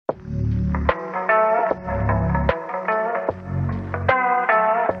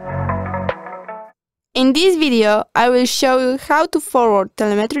In this video, I will show you how to forward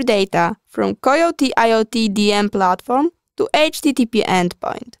telemetry data from Coiote IoT DM platform to HTTP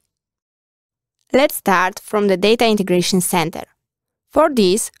endpoint. Let's start from the Data Integration Center. For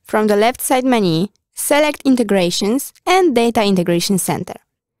this, from the left side menu, select Integrations and Data Integration Center.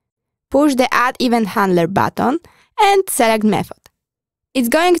 Push the Add Event Handler button and select Method. It's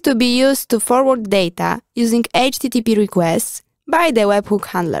going to be used to forward data using HTTP requests by the webhook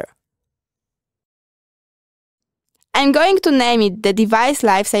handler. I'm going to name it the Device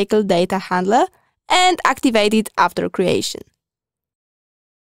Lifecycle Data Handler and activate it after creation.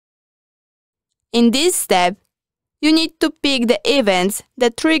 In this step, you need to pick the events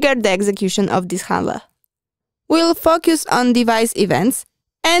that trigger the execution of this handler. We'll focus on device events,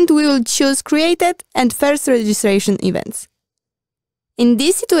 and we will choose created and first registration events. In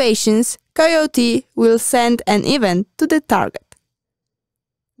these situations, Coiote will send an event to the target.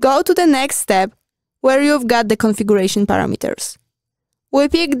 Go to the next step, where you've got the configuration parameters. We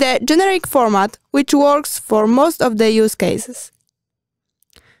pick the generic format, which works for most of the use cases.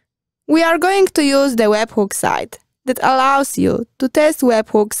 We are going to use the webhook site that allows you to test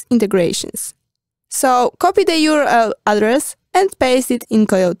webhooks integrations. So copy the URL address and paste it in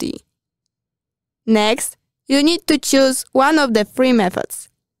Coiote. Next, you need to choose one of the three methods: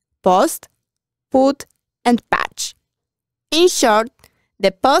 post, put, and patch. In short, the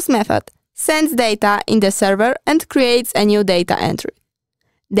post method sends data in the server and creates a new data entry.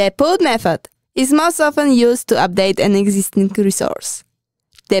 The put method is most often used to update an existing resource.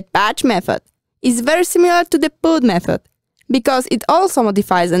 The patch method is very similar to the put method because it also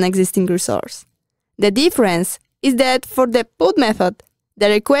modifies an existing resource. The difference is that for the put method, the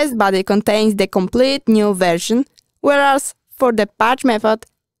request body contains the complete new version, whereas for the patch method,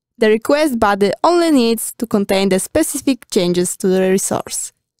 the request body only needs to contain the specific changes to the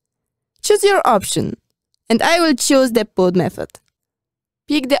resource. Choose your option, and I will choose the put method.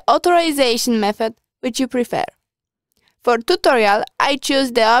 Pick the authorization method which you prefer. For tutorial, I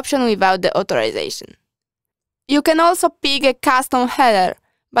choose the option without the authorization. You can also pick a custom header,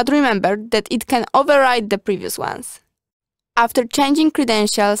 but remember that it can override the previous ones. After changing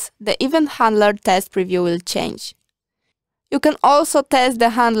credentials, the event handler test preview will change. You can also test the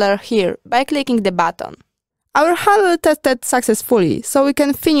handler here by clicking the button. Our handler tested successfully, so we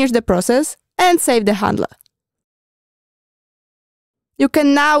can finish the process and save the handler. You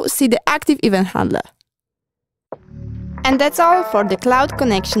can now see the active event handler. And that's all for the cloud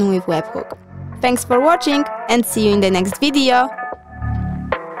connection with webhook. Thanks for watching and see you in the next video.